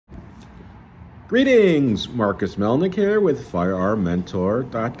Greetings, Marcus Melnick here with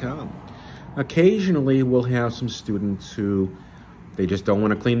FirearmMentor.com. Occasionally we'll have some students who they just don't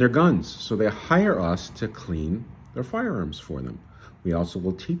want to clean their guns, so they hire us to clean their firearms for them. We also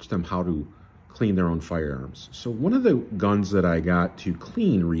will teach them how to clean their own firearms. So one of the guns that I got to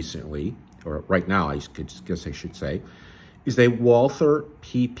clean recently, or right now I guess I should say, is a Walther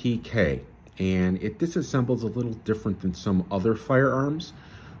PPK, and it disassembles a little different than some other firearms.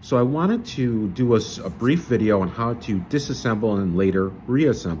 So I wanted to do a brief video on how to disassemble and later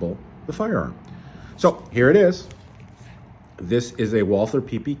reassemble the firearm. So here it is. This is a Walther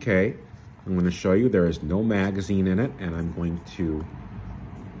PPK. I'm going to show you there is no magazine in it, and I'm going to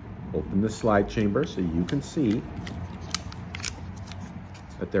open the slide chamber so you can see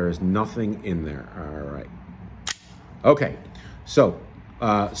that there is nothing in there. All right. Okay, so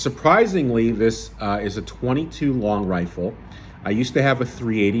surprisingly, this is a .22 long rifle. I used to have a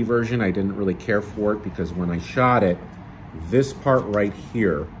 .380 version. I didn't really care for it because when I shot it, this part right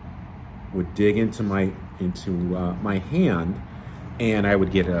here would dig into my hand, and I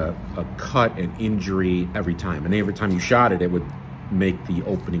would get a cut and injury every time. And every time you shot it, it would make the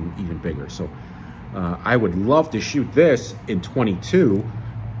opening even bigger. So I would love to shoot this in .22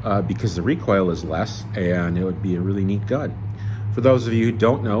 because the recoil is less, and it would be a really neat gun. For those of you who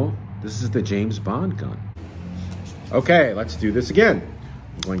don't know, this is the James Bond gun. Okay, let's do this again.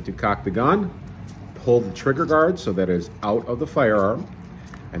 I'm going to cock the gun, pull the trigger guard so that it is out of the firearm,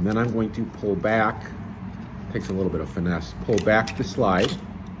 and then I'm going to pull back, takes a little bit of finesse, pull back the slide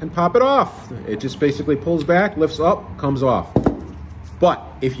and pop it off. It just basically pulls back, lifts up, comes off. But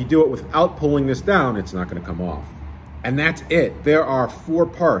if you do it without pulling this down, it's not gonna come off. And that's it. There are 4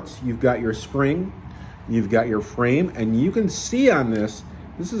 parts. You've got your spring, you've got your frame, and you can see on this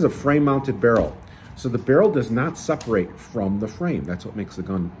is a frame mounted barrel. So the barrel does not separate from the frame. That's what makes the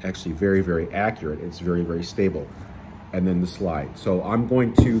gun actually very, very accurate. It's very, very stable. And then the slide. So I'm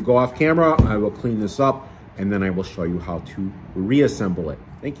going to go off camera. I will clean this up, and then I will show you how to reassemble it.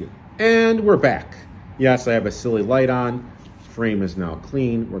 Thank you. And we're back. Yes, I have a silly light on. Frame is now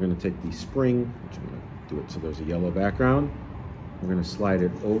clean. We're gonna take the spring, which I'm gonna do it so there's a yellow background. We're gonna slide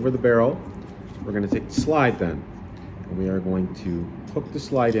it over the barrel. We're gonna take the slide then. And we are going to hook the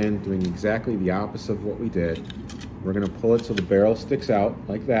slide in, doing exactly the opposite of what we did. We're gonna pull it so the barrel sticks out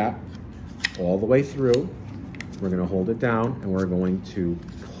like that, all the way through. We're gonna hold it down, and we're going to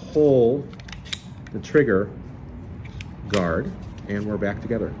pull the trigger guard, and we're back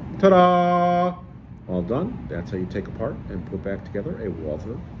together. Ta-da! All done. That's how you take apart and put back together a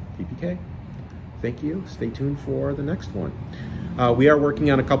Walther PPK. Thank you. Stay tuned for the next one. We are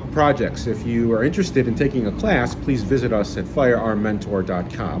working on a couple projects. If you are interested in taking a class, please visit us at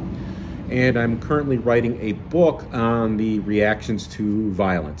FirearmMentor.com. And I'm currently writing a book on the reactions to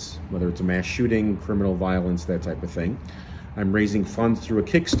violence, whether it's a mass shooting, criminal violence, that type of thing. I'm raising funds through a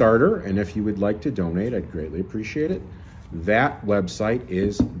Kickstarter, and if you would like to donate, I'd greatly appreciate it. That website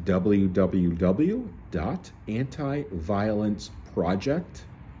is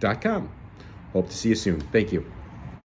www.antiviolenceproject.com. Hope to see you soon. Thank you.